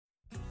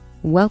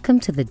Welcome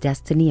to the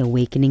Destiny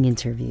Awakening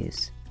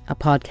Interviews, a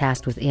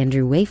podcast with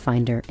Andrew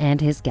Wayfinder and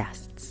his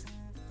guests,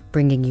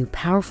 bringing you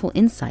powerful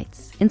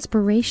insights,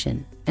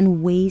 inspiration,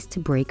 and ways to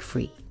break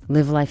free,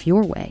 live life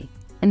your way,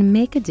 and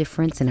make a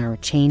difference in our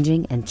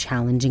changing and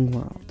challenging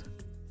world.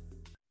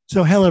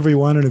 So hello,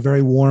 everyone, and a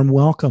very warm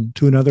welcome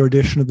to another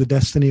edition of the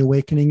Destiny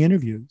Awakening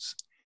Interviews.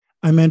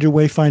 I'm Andrew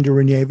Wayfinder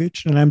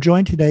Ranievich, and I'm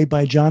joined today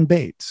by John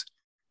Bates,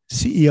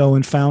 CEO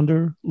and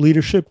founder,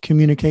 leadership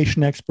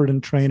communication expert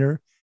and trainer,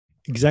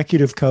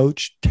 executive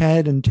coach,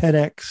 TED and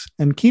TEDx,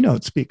 and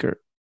keynote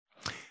speaker.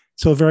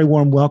 So a very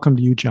warm welcome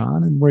to you,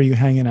 John. And where are you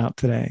hanging out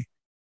today?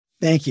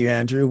 Thank you,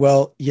 Andrew.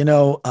 Well,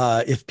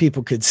 if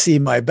people could see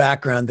my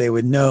background, they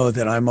would know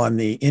that I'm on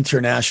the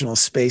International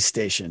Space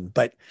Station.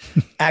 But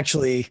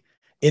actually,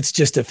 it's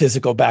just a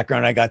physical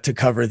background. I got to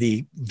cover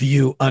the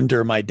view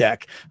under my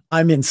deck.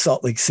 I'm in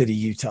Salt Lake City,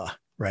 Utah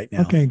right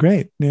now. Okay,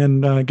 great.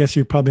 And I guess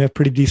you probably have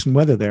pretty decent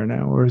weather there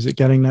now, or is it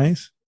getting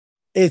nice?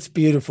 It's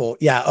beautiful.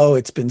 Yeah. Oh,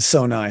 it's been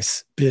so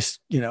nice. Just,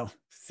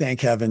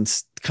 thank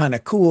heavens, kind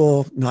of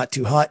cool, not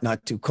too hot,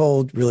 not too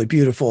cold, really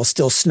beautiful.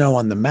 Still snow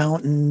on the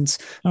mountains,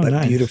 but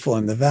nice. Beautiful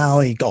in the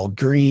valley, all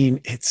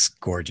green. It's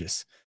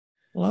gorgeous.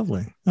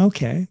 Lovely.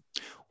 Okay.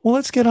 Well,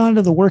 let's get on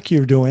to the work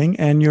you're doing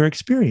and your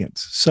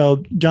experience.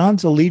 So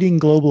John's a leading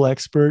global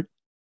expert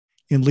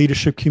in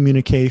leadership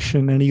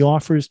communication, and he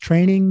offers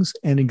trainings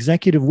and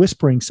executive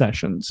whispering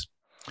sessions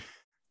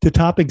to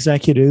top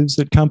executives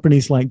at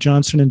companies like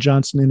Johnson &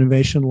 Johnson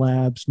Innovation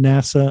Labs,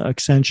 NASA,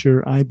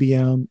 Accenture,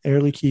 IBM, Air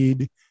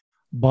Liquide,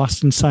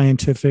 Boston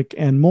Scientific,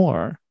 and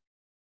more.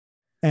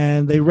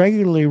 And they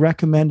regularly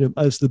recommend him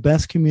as the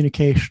best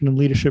communication and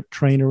leadership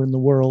trainer in the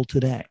world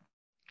today.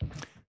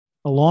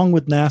 Along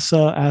with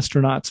NASA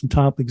astronauts and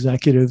top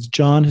executives,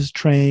 John has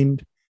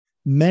trained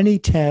many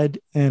TED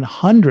and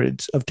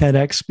hundreds of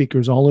TEDx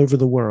speakers all over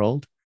the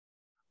world,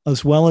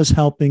 as well as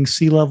helping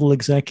C-level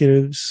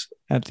executives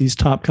at these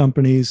top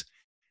companies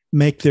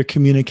make their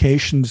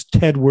communications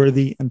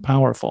TED-worthy and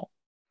powerful.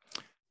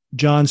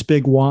 John's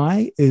big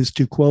why is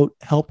to, quote,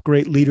 help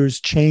great leaders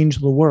change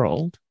the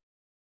world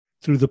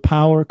through the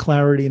power,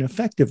 clarity, and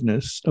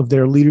effectiveness of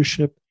their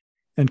leadership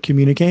and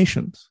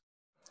communications.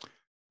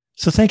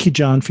 So thank you,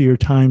 John, for your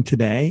time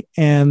today.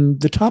 And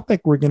the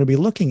topic we're going to be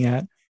looking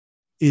at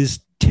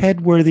is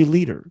TED-worthy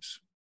leaders.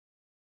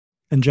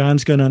 And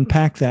John's going to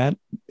unpack that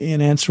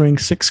in answering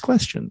 6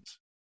 questions.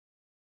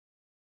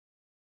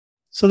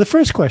 So the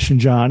first question,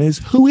 John, is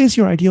who is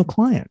your ideal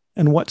client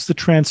and what's the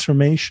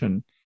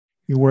transformation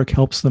your work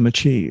helps them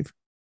achieve?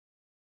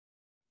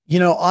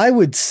 I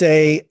would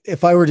say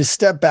if I were to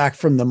step back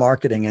from the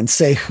marketing and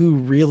say who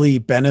really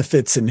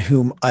benefits and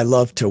whom I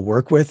love to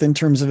work with in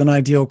terms of an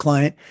ideal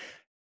client,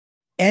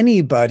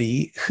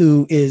 anybody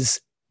who is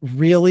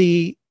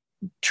really,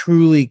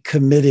 truly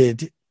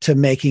committed to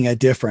making a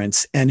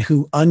difference and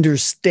who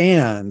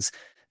understands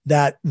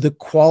that the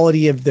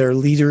quality of their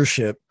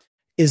leadership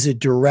is a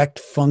direct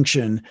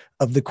function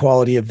of the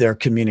quality of their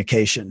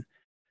communication.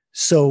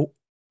 So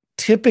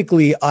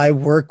typically I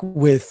work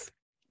with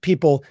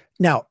people.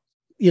 Now,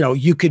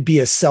 you could be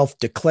a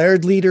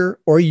self-declared leader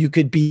or you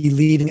could be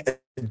leading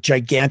a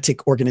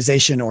gigantic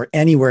organization or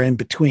anywhere in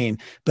between,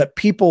 but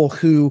people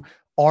who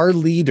are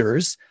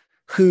leaders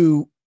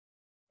who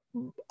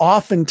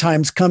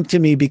oftentimes come to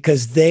me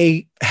because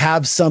they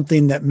have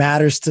something that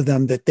matters to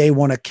them that they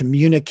want to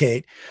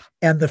communicate.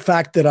 And the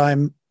fact that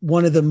I'm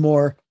one of the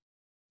more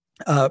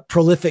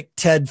prolific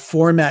TED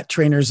format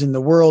trainers in the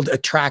world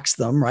attracts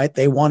them, right?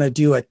 They want to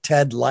do a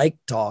TED-like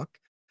talk.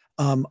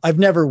 I've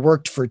never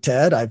worked for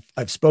TED.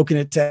 I've spoken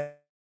at TED.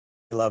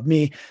 They love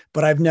me,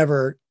 but I've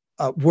never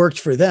worked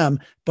for them.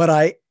 But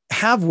I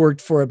have worked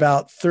for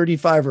about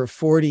 35 or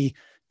 40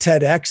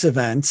 TEDx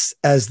events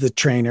as the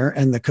trainer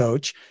and the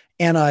coach.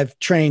 And I've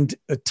trained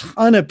a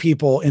ton of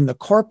people in the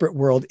corporate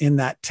world in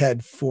that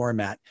TED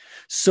format.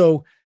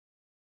 So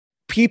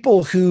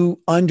people who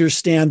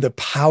understand the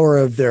power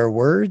of their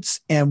words.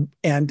 And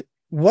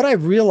what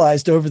I've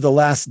realized over the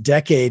last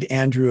decade,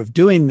 Andrew, of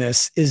doing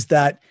this is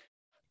that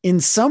in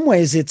some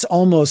ways, it's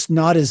almost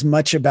not as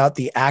much about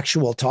the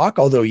actual talk,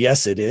 although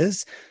yes, it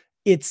is.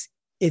 It's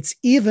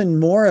even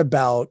more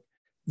about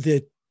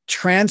the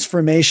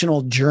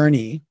transformational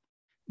journey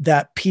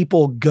that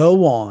people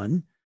go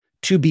on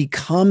to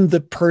become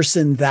the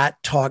person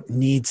that talk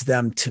needs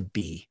them to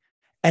be.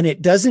 And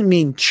it doesn't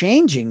mean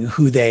changing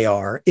who they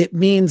are. It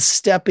means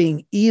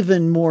stepping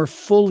even more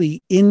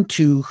fully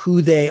into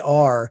who they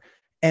are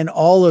and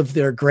all of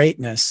their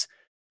greatness,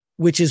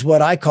 which is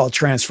what I call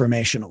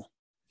transformational.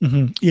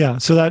 Mm-hmm. Yeah.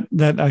 So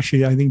that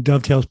actually, I think,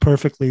 dovetails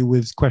perfectly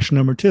with question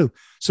number 2.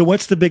 So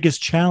what's the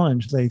biggest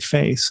challenge they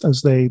face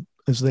as they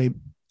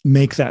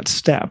make that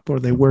step or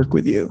they work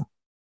with you?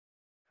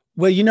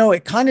 Well,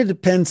 it kind of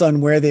depends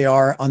on where they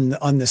are on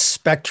the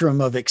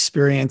spectrum of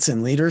experience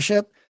and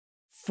leadership.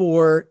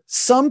 For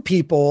some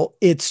people,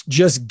 it's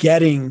just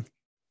getting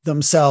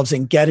themselves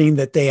and getting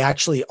that they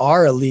actually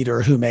are a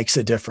leader who makes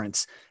a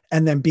difference,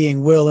 and then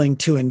being willing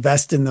to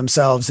invest in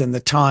themselves and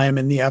the time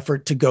and the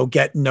effort to go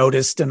get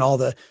noticed and all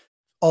the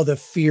all the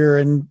fear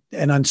and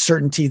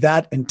uncertainty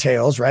that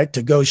entails, right?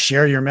 To go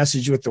share your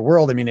message with the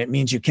world. I mean, it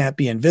means you can't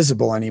be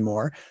invisible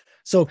anymore.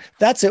 So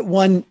that's at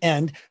one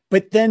end.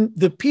 But then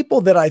the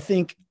people that I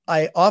think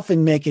I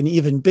often make an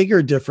even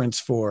bigger difference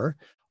for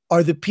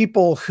are the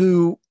people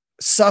who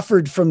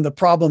suffered from the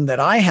problem that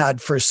I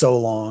had for so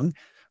long,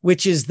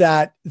 which is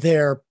that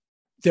they're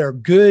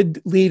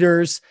good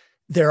leaders.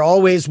 They're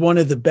always one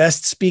of the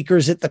best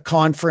speakers at the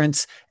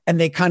conference, and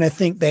they kind of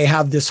think they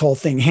have this whole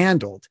thing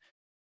handled.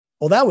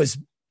 Well, that was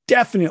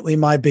definitely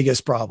my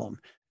biggest problem,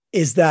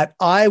 is that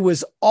I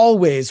was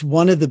always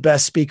one of the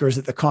best speakers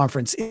at the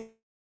conference.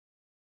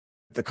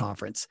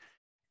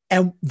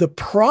 And the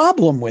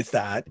problem with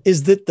that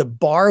is that the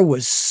bar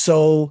was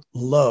so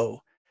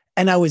low,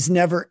 and I was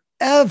never,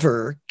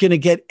 ever going to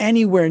get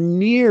anywhere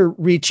near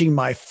reaching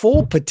my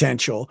full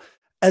potential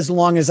as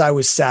long as I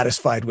was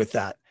satisfied with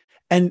that.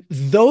 And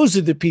those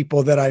are the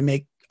people that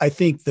I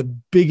think the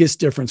biggest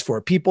difference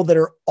for, people that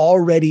are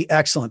already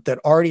excellent, that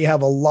already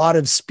have a lot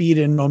of speed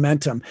and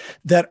momentum,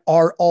 that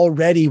are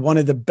already one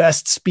of the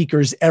best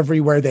speakers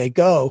everywhere they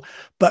go,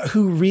 but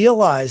who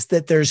realize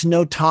that there's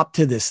no top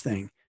to this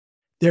thing.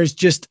 There's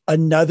just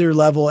another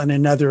level and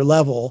another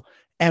level.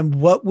 And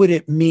what would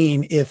it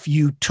mean if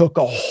you took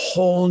a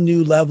whole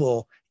new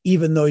level,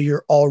 even though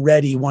you're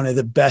already one of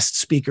the best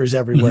speakers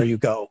everywhere you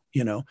go,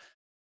 you know?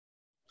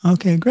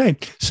 Okay,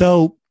 great.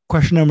 So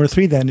question number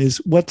 3 then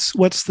is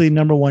what's the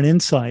number one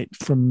insight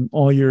from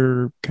all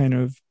your kind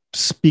of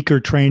speaker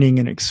training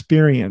and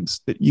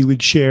experience that you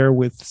would share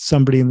with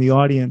somebody in the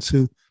audience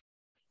who,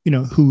 you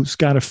know, who's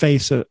got to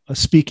face a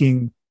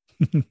speaking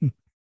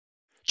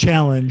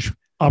challenge,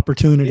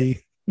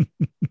 opportunity?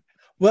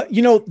 Well,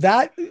 you know,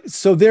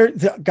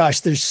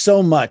 there's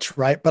so much,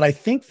 right? But I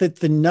think that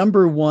the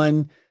number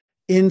one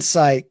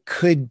insight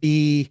could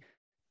be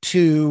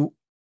to,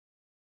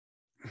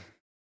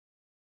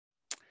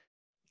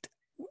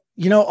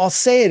 you know, I'll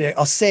say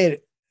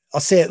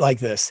it like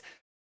this.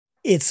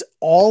 It's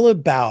all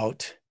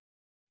about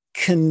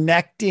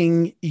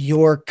connecting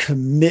your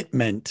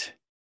commitment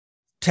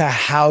to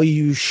how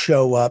you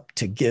show up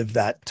to give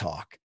that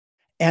talk.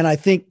 And I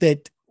think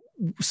that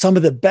some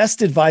of the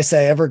best advice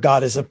I ever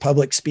got as a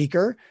public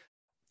speaker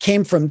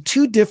came from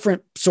 2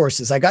 different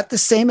sources. I got the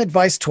same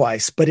advice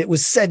twice, but it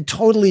was said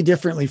totally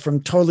differently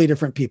from totally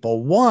different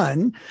people.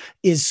 One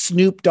is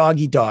Snoop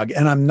Doggy Dogg,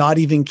 and I'm not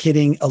even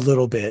kidding a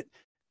little bit,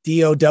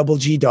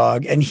 D-O-double-G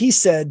Dog. And he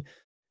said,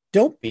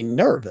 don't be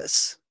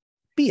nervous,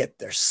 be at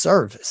their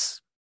service.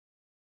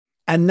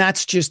 And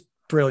that's just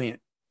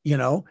brilliant, you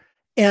know?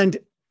 And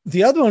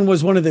the other one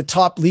was one of the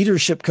top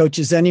leadership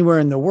coaches anywhere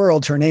in the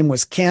world. Her name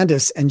was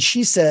Candace. And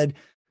she said,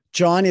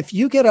 John, if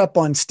you get up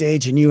on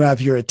stage and you have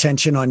your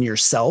attention on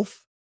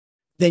yourself,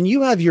 then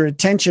you have your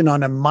attention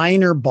on a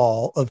minor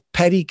ball of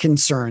petty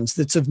concerns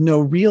that's of no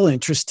real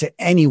interest to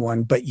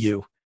anyone but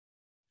you.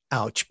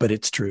 Ouch, but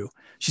it's true.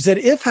 She said,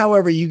 if,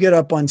 however, you get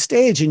up on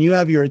stage and you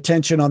have your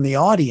attention on the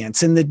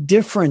audience and the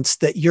difference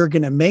that you're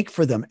going to make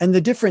for them and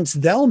the difference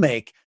they'll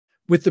make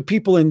with the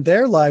people in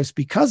their lives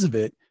because of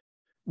it,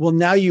 well,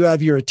 now you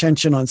have your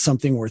attention on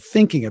something worth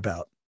thinking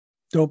about.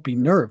 Don't be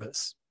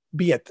nervous,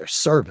 be at their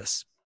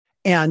service.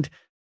 And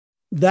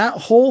that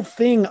whole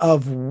thing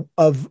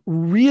of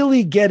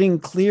really getting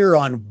clear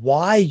on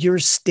why you're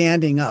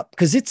standing up,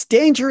 because it's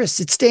dangerous.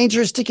 It's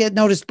dangerous to get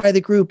noticed by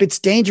the group. It's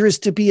dangerous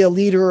to be a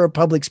leader or a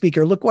public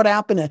speaker. Look what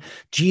happened to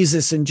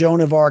Jesus and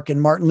Joan of Arc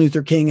and Martin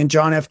Luther King and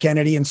John F.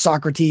 Kennedy and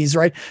Socrates,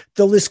 right?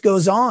 The list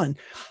goes on.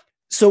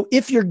 So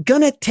if you're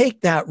going to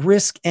take that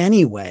risk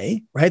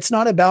anyway, right? It's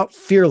not about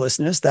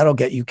fearlessness. That'll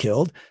get you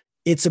killed.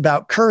 It's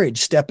about courage,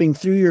 stepping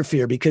through your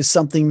fear because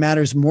something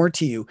matters more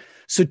to you.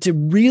 So to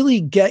really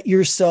get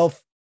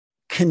yourself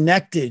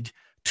connected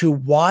to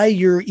why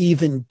you're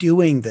even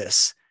doing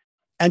this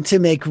and to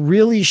make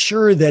really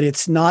sure that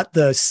it's not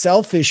the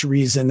selfish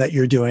reason that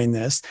you're doing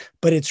this,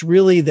 but it's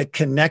really the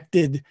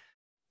connected,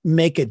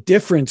 make a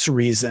difference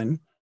reason,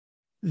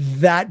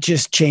 that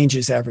just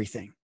changes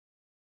everything.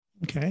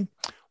 Okay.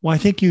 Well, I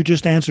think you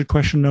just answered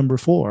question number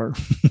 4.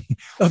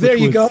 Oh, there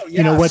you go. Yeah.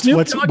 You know,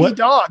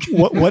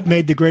 what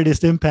made the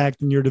greatest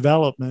impact in your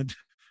development?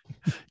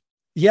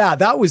 Yeah,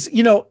 that was,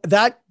 you know,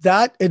 that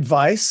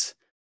advice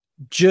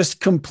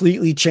just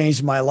completely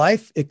changed my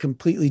life. It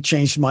completely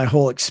changed my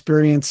whole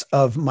experience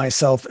of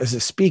myself as a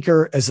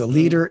speaker, as a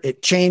leader.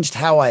 It changed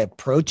how I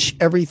approach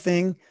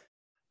everything.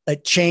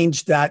 It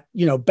changed that,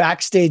 you know,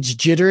 backstage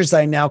jitters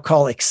I now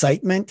call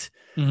excitement.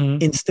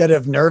 Instead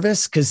of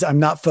nervous, because I'm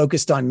not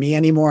focused on me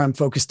anymore. I'm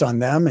focused on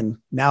them. And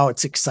now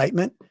it's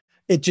excitement.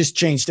 It just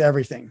changed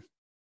everything.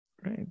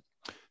 Great.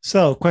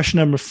 So question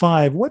number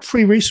 5, what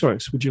free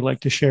resource would you like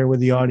to share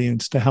with the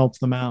audience to help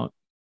them out?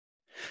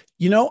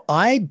 You know,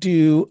 I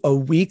do a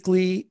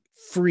weekly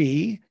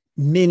free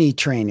mini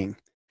training,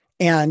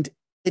 and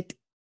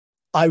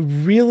I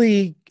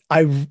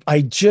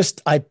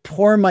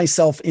pour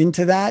myself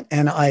into that.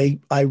 And I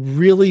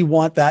really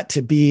want that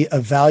to be a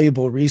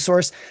valuable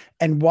resource.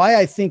 And why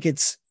I think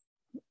it's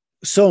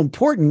so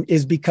important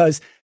is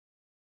because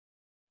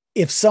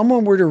if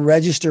someone were to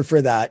register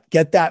for that,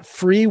 get that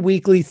free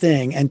weekly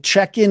thing and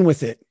check in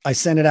with it. I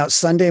send it out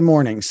Sunday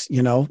mornings,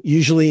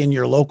 usually in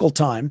your local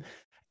time.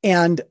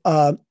 And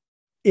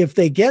if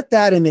they get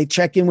that and they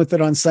check in with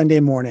it on Sunday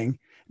morning,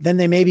 then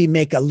they maybe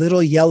make a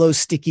little yellow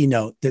sticky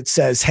note that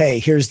says, hey,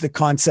 here's the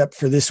concept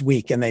for this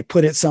week. And they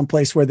put it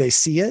someplace where they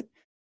see it.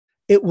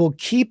 It will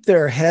keep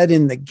their head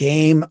in the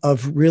game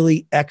of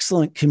really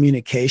excellent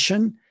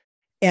communication,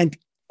 and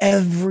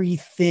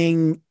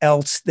everything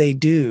else they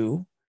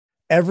do,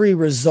 every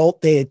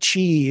result they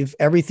achieve,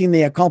 everything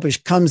they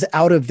accomplish comes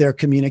out of their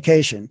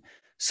communication.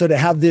 So to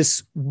have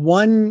this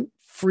one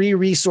free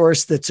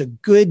resource that's a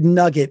good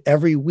nugget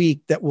every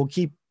week that will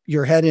keep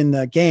your head in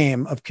the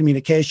game of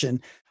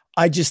communication,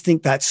 I just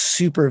think that's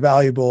super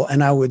valuable.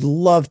 And I would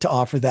love to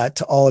offer that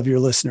to all of your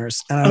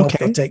listeners. And I hope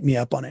they'll take me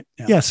up on it.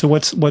 Yeah. So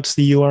what's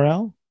the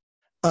URL?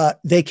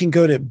 They can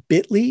go to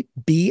bit.ly,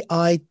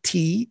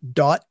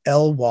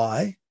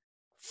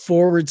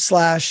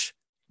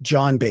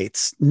 bit.ly/John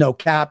Bates. No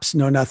caps,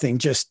 no nothing,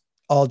 just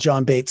all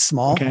John Bates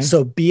small. Okay.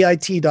 So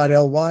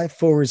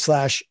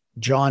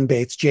bit.ly/John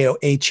Bates,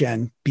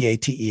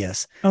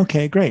 JOHNBATES.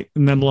 Okay, great.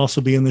 And then it'll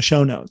also be in the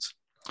show notes.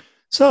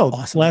 So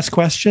awesome. Last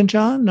question,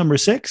 John, number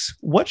 6.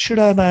 What should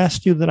I have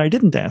asked you that I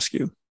didn't ask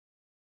you?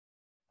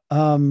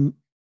 Well,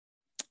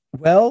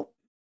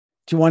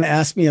 do you want to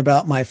ask me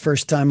about my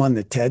first time on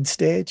the TED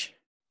stage?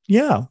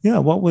 Yeah.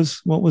 What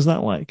was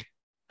that like?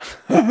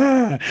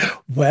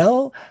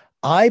 Well,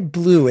 I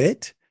blew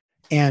it,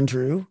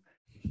 Andrew.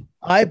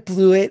 I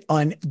blew it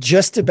on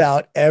just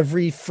about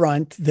every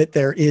front that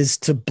there is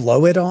to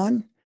blow it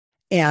on.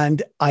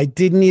 And I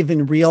didn't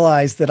even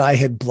realize that I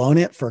had blown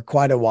it for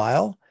quite a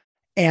while.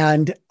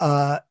 And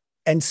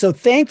so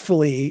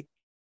thankfully,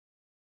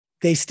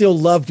 they still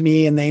loved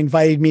me and they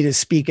invited me to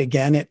speak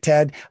again at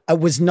TED. I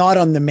was not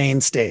on the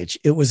main stage.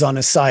 It was on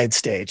a side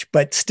stage,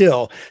 but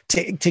still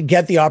to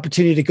get the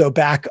opportunity to go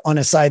back on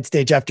a side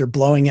stage after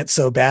blowing it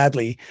so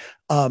badly,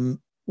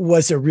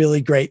 was a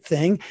really great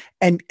thing.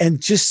 And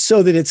just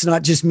so that it's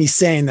not just me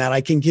saying that,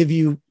 I can give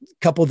you a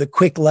couple of the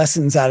quick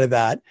lessons out of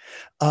that.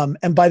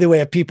 And by the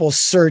way, if people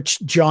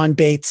search John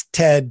Bates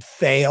TED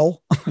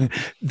fail,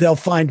 they'll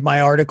find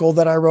my article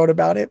that I wrote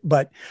about it.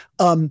 But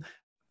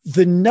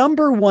the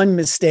number one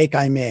mistake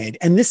I made,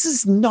 and this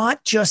is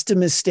not just a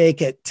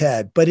mistake at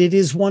TED, but it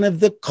is one of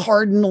the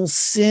cardinal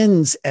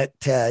sins at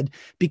TED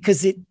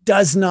because it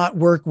does not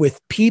work with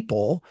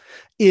people,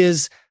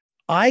 is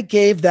I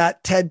gave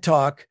that TED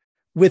Talk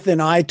with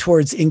an eye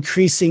towards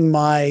increasing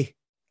my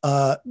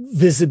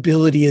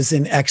visibility as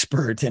an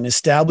expert and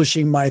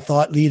establishing my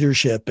thought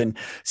leadership and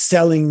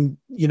selling,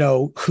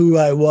 who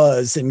I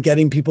was and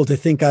getting people to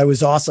think I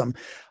was awesome.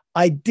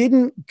 I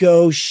didn't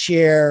go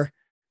share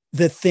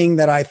the thing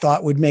that I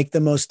thought would make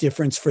the most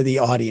difference for the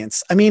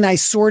audience. I mean, I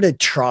sort of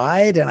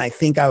tried, and I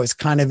think I was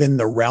kind of in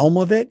the realm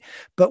of it,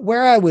 but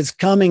where I was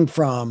coming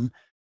from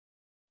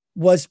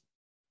was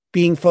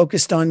being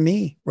focused on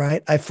me,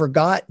 right? I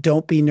forgot,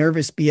 don't be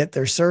nervous, be at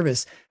their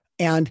service.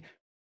 And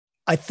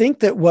I think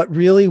that what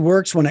really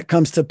works when it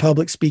comes to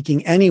public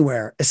speaking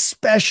anywhere,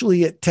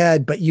 especially at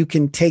TED, but you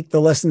can take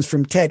the lessons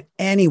from TED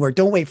anywhere.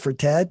 Don't wait for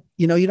TED.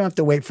 You don't have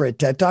to wait for a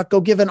TED Talk.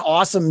 Go give an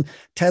awesome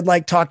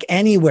TED-like talk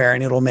anywhere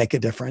and it'll make a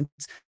difference.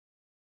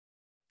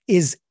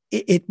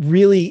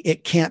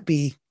 It can't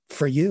be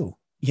for you.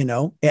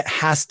 It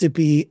has to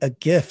be a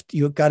gift.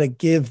 You've got to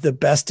give the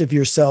best of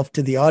yourself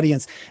to the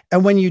audience.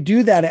 And when you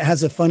do that, it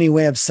has a funny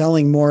way of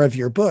selling more of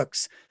your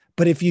books.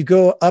 But if you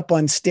go up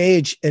on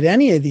stage at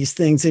any of these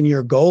things and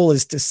your goal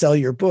is to sell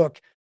your book,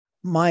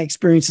 my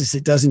experience is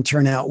it doesn't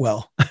turn out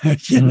well,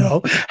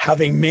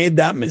 having made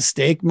that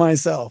mistake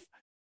myself.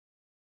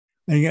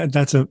 Yeah,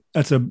 that's a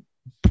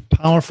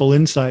powerful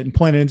insight and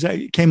point. And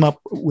it came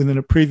up within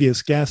a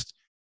previous guest,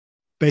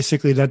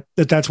 basically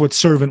that's what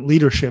servant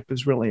leadership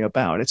is really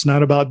about. It's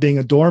not about being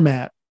a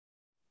doormat,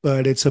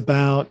 but it's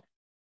about,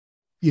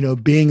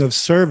 being of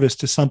service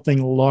to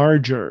something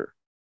larger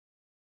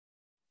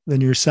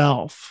than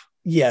yourself.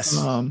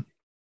 Yes,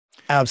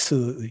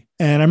 absolutely.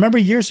 And I remember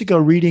years ago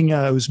reading,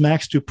 it was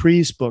Max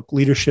Dupree's book,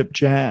 Leadership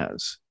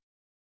Jazz.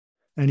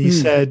 And he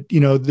said,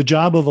 the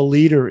job of a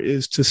leader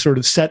is to sort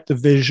of set the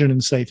vision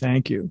and say,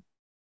 thank you.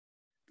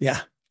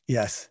 Yeah.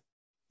 Yes.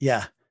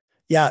 Yeah.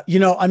 Yeah.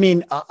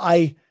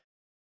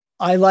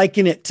 I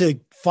liken it to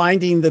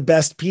finding the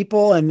best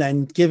people and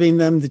then giving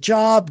them the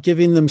job,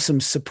 giving them some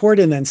support,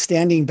 and then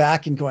standing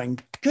back and going,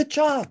 good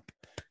job,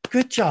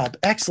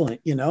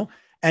 excellent,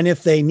 and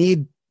if they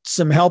need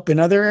some help in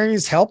other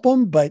areas, help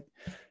them. But,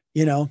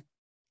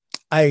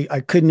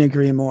 I couldn't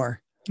agree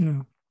more.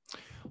 Yeah.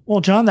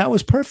 Well, John, that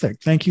was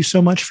perfect. Thank you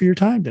so much for your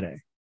time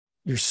today.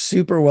 You're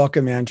super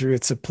welcome, Andrew.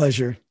 It's a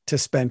pleasure to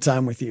spend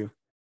time with you.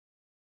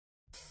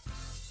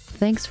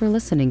 Thanks for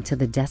listening to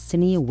the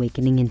Destiny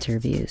Awakening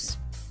interviews.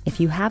 If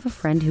you have a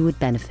friend who would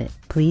benefit,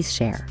 please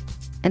share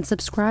and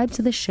subscribe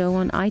to the show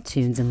on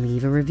iTunes and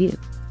leave a review.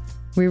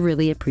 We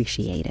really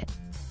appreciate it.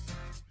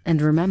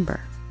 And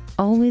remember,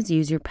 always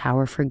use your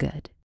power for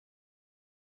good.